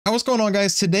What's going on,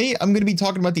 guys? Today I'm going to be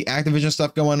talking about the Activision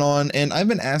stuff going on, and I've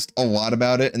been asked a lot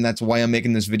about it, and that's why I'm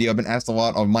making this video. I've been asked a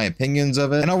lot of my opinions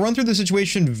of it, and I'll run through the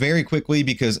situation very quickly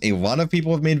because a lot of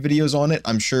people have made videos on it.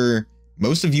 I'm sure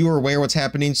most of you are aware what's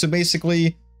happening. So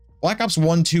basically, Black Ops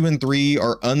 1, 2, and 3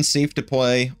 are unsafe to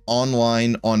play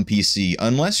online on PC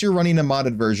unless you're running a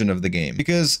modded version of the game,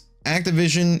 because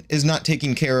Activision is not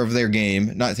taking care of their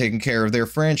game, not taking care of their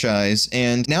franchise,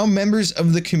 and now members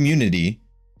of the community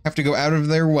have to go out of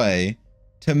their way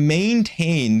to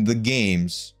maintain the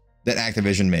games that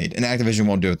Activision made, and Activision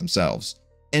won't do it themselves.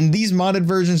 And these modded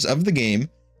versions of the game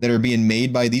that are being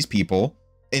made by these people,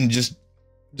 and just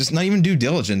not even due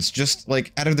diligence, just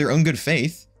like out of their own good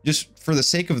faith, just for the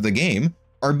sake of the game,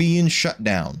 are being shut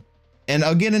down. And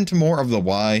I'll get into more of the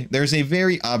why. There's a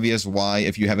very obvious why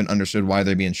if you haven't understood why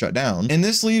they're being shut down. And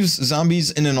this leaves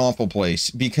zombies in an awful place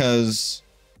because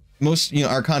most,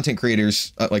 our content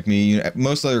creators like me,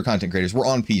 most other content creators, we're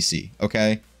on PC,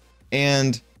 okay?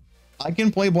 And I can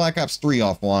play Black Ops 3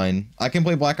 offline. I can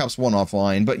play Black Ops 1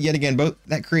 offline, but yet again,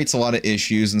 that creates a lot of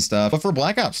issues and stuff. But for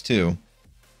Black Ops 2,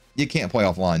 you can't play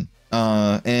offline.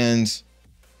 And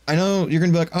I know you're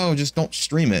gonna be like, oh, just don't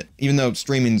stream it. Even though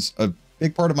streaming's a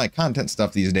big part of my content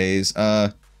stuff these days.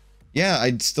 Yeah,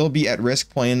 I'd still be at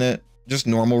risk playing it just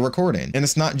normal recording. And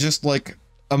it's not just like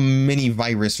a mini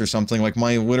virus or something. Like,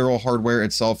 my literal hardware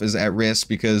itself is at risk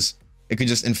because it could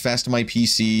just infest my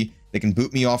PC. They can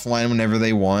boot me offline whenever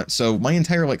they want. So my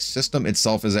entire system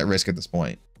itself is at risk at this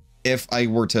point if I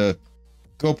were to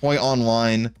go play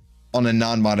online on a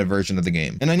non-modded version of the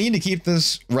game. And I need to keep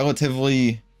this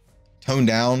relatively toned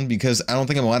down because I don't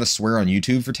think I'm allowed to swear on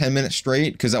YouTube for 10 minutes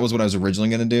straight, because that was what I was originally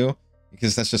going to do,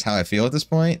 because that's just how I feel at this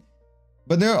point.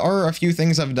 But there are a few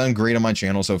things I've done great on my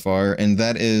channel so far, and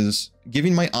that is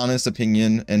giving my honest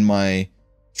opinion and my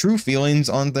true feelings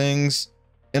on things,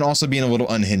 and also being a little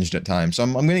unhinged at times. So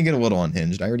I'm going to get a little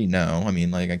unhinged. I already know. I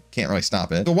mean, I can't really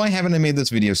stop it. So why haven't I made this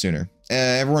video sooner?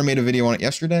 Everyone made a video on it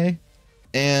yesterday,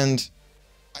 and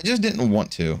I just didn't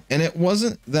want to. And it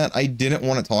wasn't that I didn't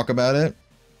want to talk about it.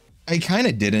 I kind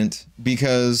of didn't,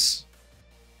 because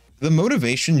the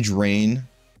motivation drain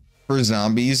for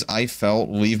zombies I felt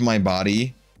leave my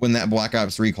body when that Black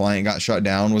Ops 3 client got shut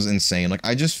down was insane.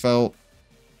 I just felt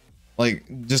like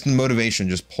just the motivation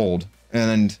just pulled.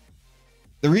 And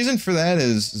the reason for that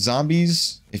is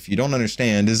zombies, if you don't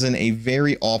understand, is in a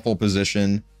very awful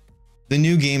position. The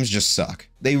new games just suck.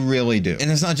 They really do.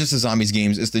 And it's not just the zombies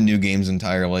games, it's the new games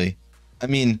entirely. I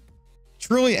mean,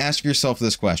 truly ask yourself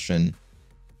this question.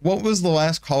 What was the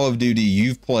last Call of Duty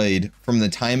you've played from the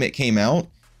time it came out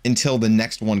until the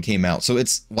next one came out? So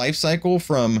its life cycle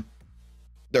from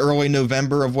the early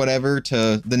November of whatever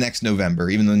to the next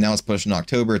November, even though now it's pushing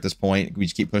October at this point. We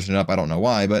just keep pushing it up. I don't know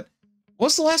why, but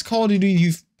what's the last Call of Duty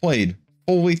you've played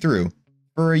fully through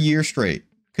for a year straight,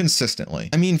 consistently?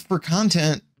 I mean, for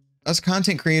content, us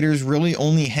content creators really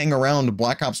only hang around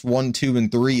Black Ops 1, 2,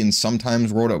 and 3, and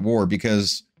sometimes World at War,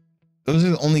 because those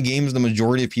are the only games the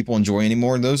majority of people enjoy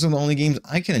anymore. Those are the only games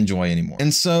I can enjoy anymore.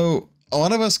 And so a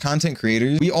lot of us content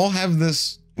creators, we all have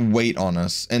this weight on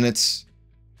us, and it's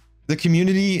the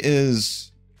community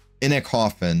is in a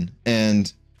coffin.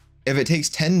 And if it takes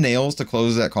 10 nails to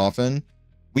close that coffin,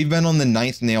 we've been on the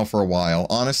 9th nail for a while.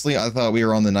 Honestly, I thought we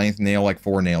were on the 9th nail like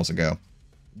 4 nails ago.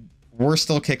 We're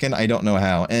still kicking. I don't know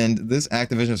how. And this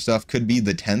Activision stuff could be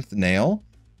the 10th nail.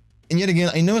 And yet again,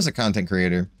 I know as a content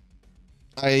creator,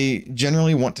 I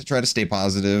generally want to try to stay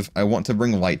positive. I want to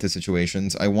bring light to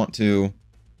situations. I want to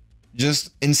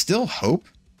just instill hope.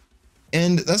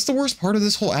 And that's the worst part of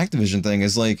this whole Activision thing,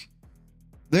 is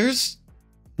there's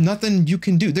nothing you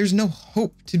can do. There's no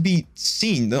hope to be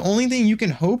seen. The only thing you can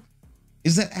hope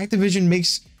is that Activision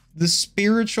makes the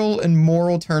spiritual and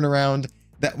moral turnaround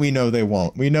that we know they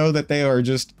won't. We know that they are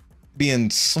just being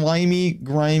slimy,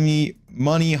 grimy,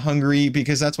 money hungry,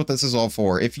 because that's what this is all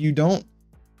for. If you don't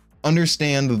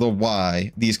understand the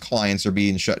why these clients are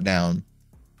being shut down,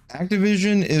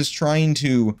 Activision is trying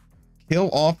to kill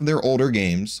off their older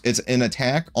games. It's an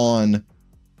attack on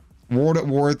World at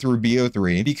War through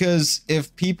BO3, because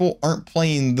if people aren't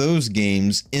playing those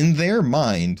games, in their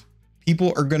mind,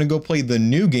 people are going to go play the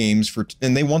new games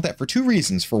and they want that for 2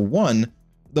 reasons. For one,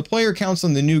 the player counts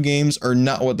on the new games are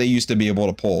not what they used to be able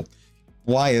to pull.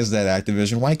 Why is that,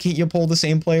 Activision? Why can't you pull the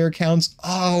same player counts?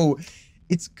 Oh,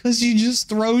 it's because you just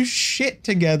throw shit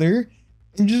together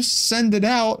and just send it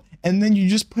out, and then you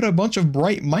just put a bunch of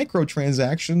bright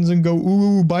microtransactions and go,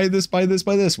 ooh, buy this, buy this,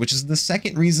 buy this, which is the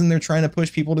second reason they're trying to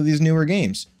push people to these newer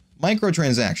games.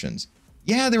 Microtransactions.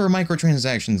 Yeah, there were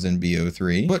microtransactions in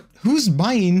BO3, but who's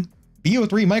buying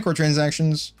BO3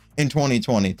 microtransactions in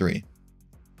 2023?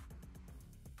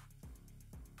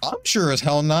 I'm sure as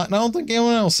hell not, and I don't think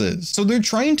anyone else is. So they're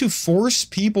trying to force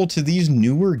people to these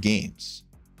newer games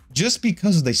just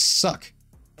because they suck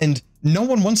and no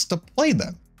one wants to play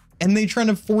them. And they trying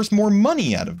to force more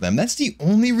money out of them. That's the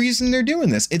only reason they're doing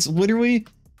this. It's literally,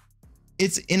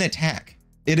 it's an attack.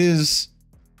 It is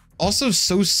also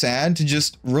so sad to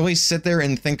just really sit there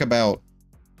and think about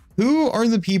who are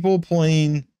the people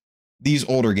playing these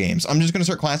older games. I'm just going to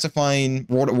start classifying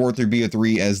World at War 3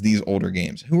 BO3 as these older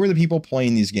games. Who are the people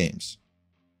playing these games?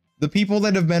 The people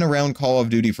that have been around Call of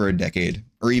Duty for a decade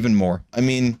or even more. I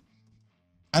mean,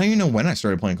 I don't even know when I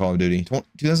started playing Call of Duty.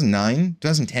 2009,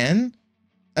 2010?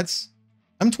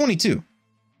 I'm 22.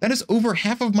 That is over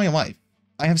half of my life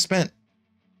I have spent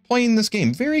playing this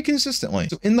game very consistently.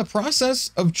 So in the process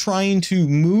of trying to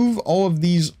move all of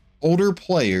these older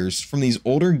players from these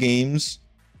older games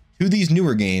to these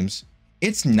newer games,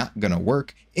 it's not gonna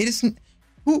work. It isn't.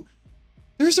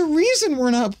 There's a reason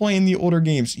we're not playing the older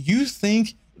games. You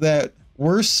think that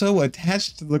we're so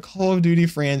attached to the Call of Duty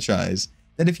franchise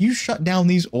that if you shut down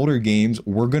these older games,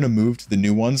 we're gonna move to the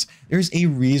new ones. There's a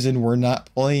reason we're not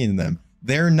playing them.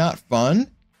 They're not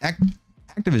fun.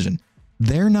 Activision,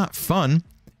 they're not fun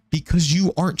because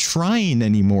you aren't trying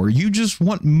anymore. You just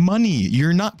want money.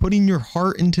 You're not putting your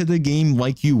heart into the game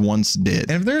like you once did.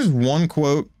 And if there's one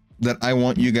quote that I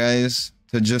want you guys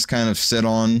to just kind of sit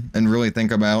on and really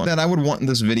think about, that I would want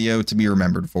this video to be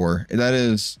remembered for, that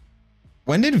is,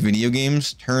 when did video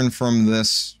games turn from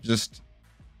this just,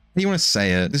 how do you want to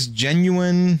say it, this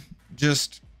genuine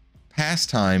just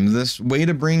pastime, this way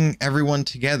to bring everyone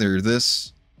together,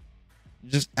 this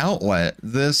just outlet,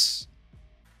 this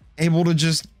able to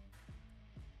just,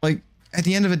 like, at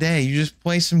the end of the day, you just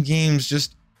play some games,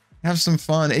 just have some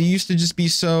fun. It used to just be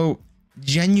so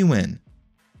genuine,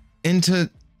 into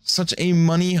such a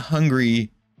money-hungry,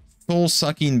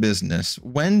 soul-sucking business.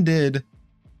 When did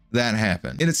that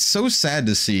happen? And it's so sad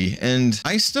to see, and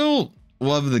I still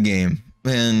love the game,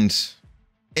 and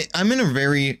I'm in a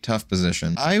very tough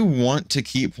position. I want to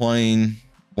keep playing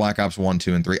Black Ops 1,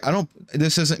 2, and 3.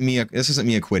 This isn't me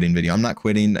a quitting video. I'm not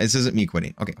quitting. This isn't me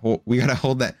quitting. Okay, we gotta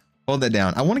hold that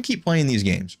down. I want to keep playing these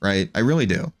games, right? I really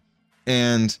do.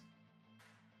 And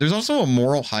there's also a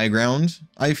moral high ground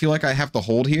I feel like I have to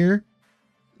hold here,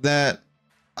 that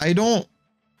I don't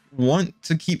want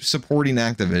to keep supporting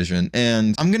Activision,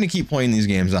 and I'm going to keep playing these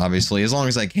games, obviously, as long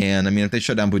as I can. I mean, if they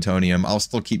shut down Plutonium, I'll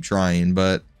still keep trying,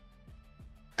 but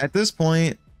at this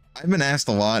point, I've been asked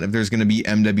a lot if there's going to be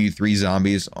MW3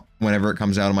 zombies whenever it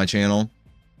comes out on my channel,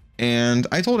 and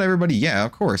I told everybody, yeah,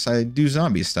 of course, I do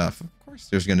zombie stuff. Of course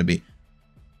there's going to be.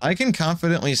 I can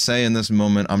confidently say in this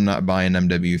moment, I'm not buying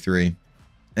MW3.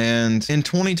 And in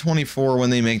 2024, when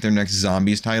they make their next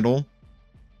zombies title,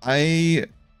 I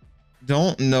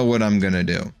don't know what I'm gonna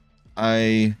do.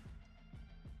 I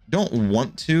don't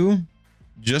want to,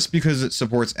 just because it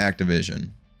supports Activision.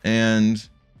 And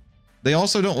they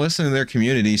also don't listen to their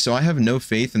community, so I have no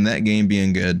faith in that game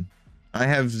being good. I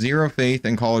have zero faith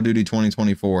in Call of Duty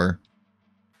 2024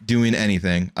 doing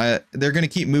anything. They're gonna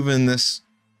keep moving this.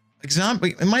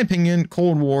 In my opinion,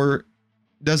 Cold War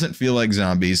doesn't feel like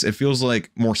zombies. It feels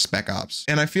like more Spec Ops.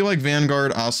 And I feel like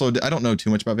Vanguard also, I don't know too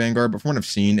much about Vanguard, but from what I've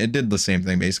seen, it did the same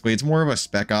thing basically. It's more of a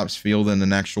Spec Ops feel than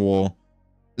an actual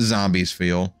zombies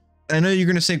feel. And I know you're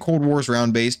going to say Cold War is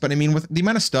round based, but I mean, with the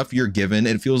amount of stuff you're given,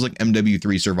 it feels like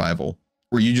MW3 survival,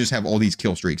 where you just have all these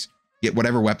kill streaks, get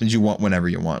whatever weapons you want whenever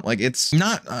you want. Like, it's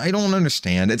not, I don't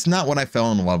understand. It's not what I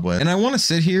fell in love with. And I want to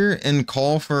sit here and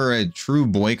call for a true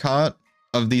boycott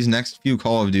of these next few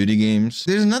Call of Duty games.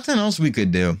 There's nothing else we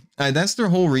could do. That's the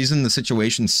whole reason the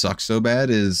situation sucks so bad,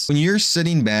 is when you're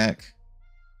sitting back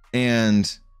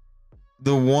and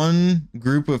the one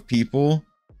group of people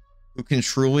who can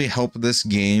truly help this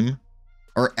game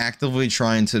are actively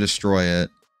trying to destroy it,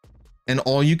 and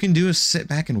all you can do is sit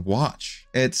back and watch.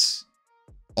 It's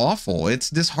awful. It's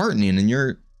disheartening, and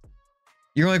you're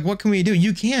like, what can we do?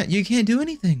 You can't do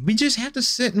anything. We just have to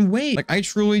sit and wait. Like, I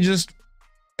truly just,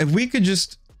 if we could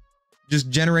just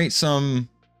generate some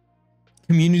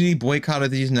community boycott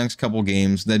of these next couple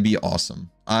games, that'd be awesome.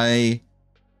 I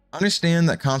understand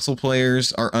that console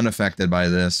players are unaffected by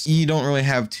this. You don't really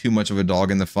have too much of a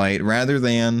dog in the fight. Rather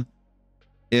than,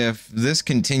 if this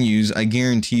continues, I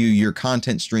guarantee you your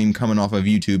content stream coming off of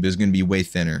YouTube is going to be way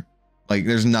thinner. Like,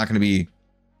 there's not going to be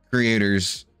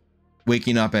creators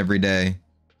waking up every day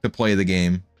to play the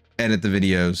game, edit the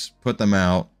videos, put them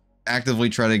out, actively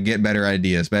try to get better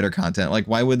ideas, better content. Like,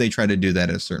 why would they try to do that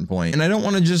at a certain point? And I don't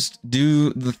want to just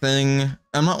do the thing.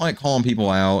 I'm not like calling people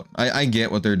out. I get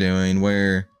what they're doing,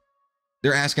 where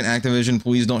they're asking Activision,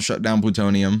 please don't shut down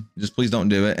Plutonium. Just please don't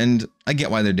do it. And I get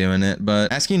why they're doing it,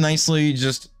 but asking nicely,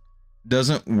 just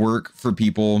doesn't work for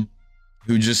people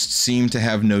who just seem to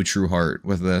have no true heart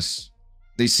with this.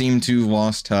 They seem to have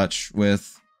lost touch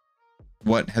with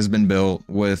what has been built,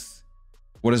 with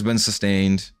what has been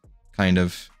sustained, kind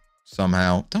of,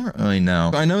 somehow. Don't really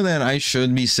know. I know that I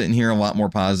should be sitting here a lot more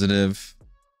positive,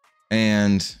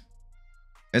 and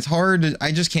it's hard.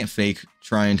 I just can't fake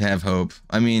trying to have hope.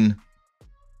 I mean,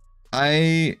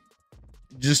 I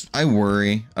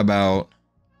worry about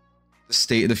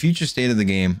the future state of the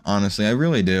game. Honestly, I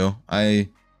really do. I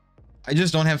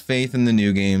just don't have faith in the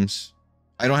new games.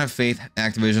 I don't have faith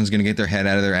Activision's gonna get their head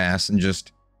out of their ass and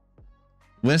just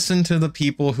listen to the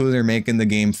people who they're making the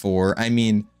game for. I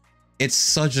mean, it's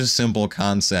such a simple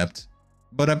concept,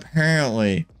 but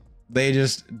apparently they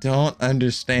just don't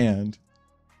understand.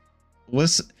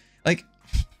 Listen, like,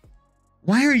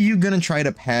 why are you gonna try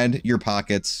to pad your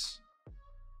pockets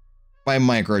by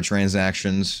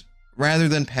microtransactions rather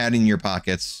than padding your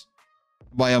pockets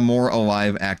by a more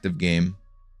alive, active game?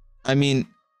 I mean,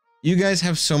 you guys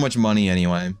have so much money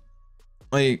anyway.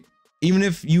 Like, even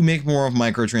if you make more of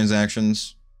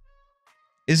microtransactions,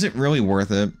 is it really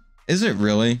worth it? Is it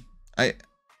really?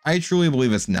 I truly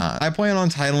believe it's not. I plan on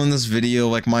titling this video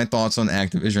like my thoughts on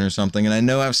Activision or something, and I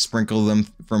know I've sprinkled them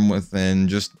from within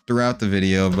just throughout the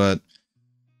video, but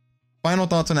final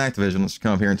thoughts on Activision. Let's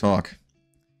come up here and talk.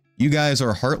 You guys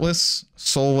are heartless,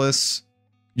 soulless,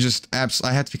 just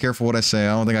I have to be careful what I say.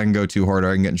 I don't think I can go too hard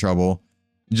or I can get in trouble.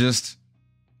 Just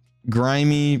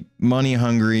grimy, money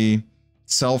hungry,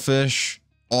 selfish,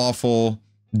 awful,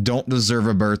 don't deserve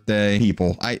a birthday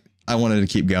people. I wanted to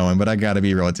keep going, but I got to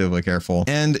be relatively careful.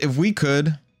 And if we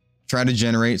could try to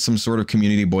generate some sort of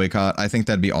community boycott, I think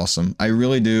that'd be awesome. I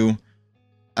really do.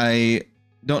 I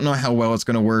don't know how well it's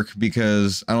going to work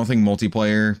because I don't think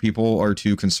multiplayer people are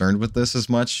too concerned with this as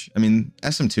much. I mean,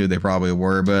 SM2 they probably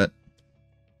were, but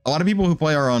a lot of people who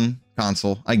play are on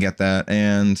console. I get that,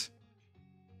 and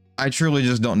I truly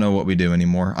just don't know what we do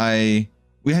anymore.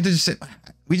 We just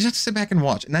have to sit back and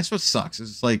watch, and that's what sucks.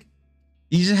 It's like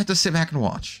you just have to sit back and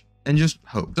watch and just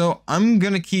hope. So I'm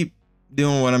gonna keep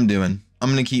doing what I'm doing.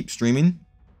 I'm gonna keep streaming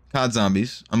COD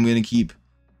Zombies. I'm gonna keep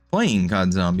playing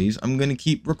COD Zombies. I'm gonna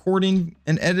keep recording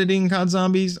and editing COD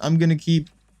Zombies. I'm gonna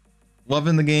keep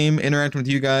loving the game, interacting with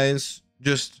you guys,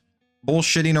 just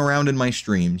bullshitting around in my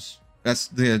streams. That's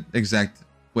the exact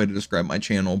way to describe my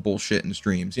channel, bullshit in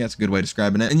streams. Yeah, it's a good way of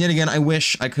describing it. And yet again, I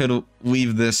wish I could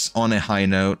leave this on a high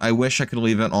note. I wish I could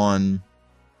leave it on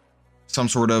some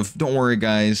sort of, don't worry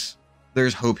guys,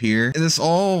 there's hope here. This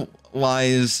all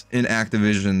lies in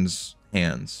Activision's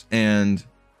hands, and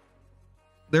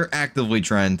they're actively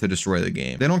trying to destroy the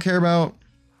game. They don't care about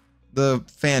the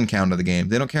fan count of the game.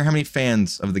 They don't care how many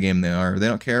fans of the game there are. They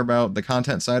don't care about the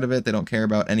content side of it. They don't care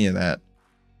about any of that.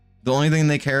 The only thing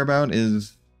they care about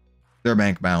is their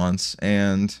bank balance,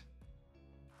 and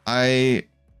I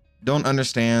don't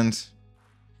understand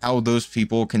how those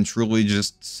people can truly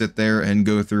just sit there and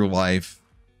go through life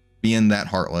being that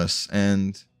heartless.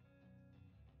 And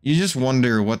you just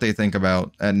wonder what they think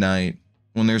about at night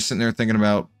when they're sitting there thinking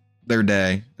about their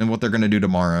day and what they're going to do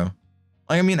tomorrow.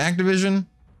 Like, I mean, Activision,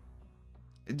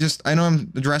 I know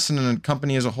I'm addressing a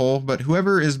company as a whole, but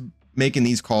whoever is making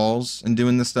these calls and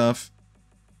doing this stuff,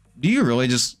 do you really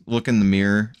just look in the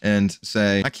mirror and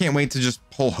say, I can't wait to just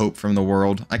pull hope from the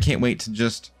world. I can't wait to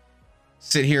just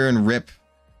sit here and rip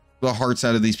the hearts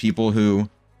out of these people who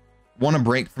want to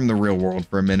break from the real world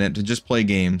for a minute to just play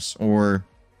games or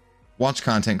watch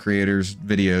content creators'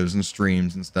 videos and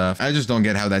streams and stuff. I just don't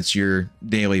get how that's your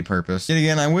daily purpose. Yet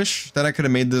again, I wish that I could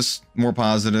have made this more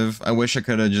positive. I wish I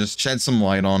could have just shed some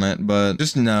light on it, but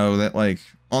just know that, like,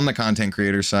 on the content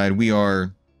creator side,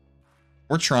 we're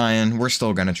trying. We're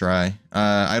still gonna try.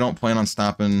 I don't plan on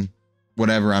stopping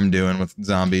whatever I'm doing with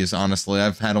zombies, honestly.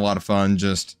 I've had a lot of fun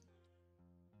just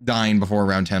dying before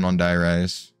round 10 on Die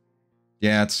Rise.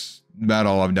 Yeah, it's about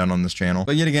all I've done on this channel.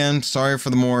 But yet again, sorry for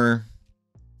the more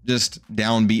just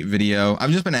downbeat video.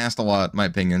 I've just been asked a lot my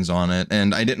opinions on it,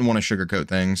 and I didn't want to sugarcoat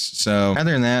things. So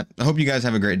other than that, I hope you guys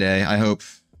have a great day. I hope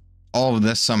all of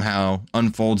this somehow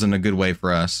unfolds in a good way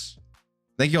for us.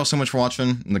 Thank you all so much for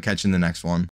watching, and I'll catch you in the next one.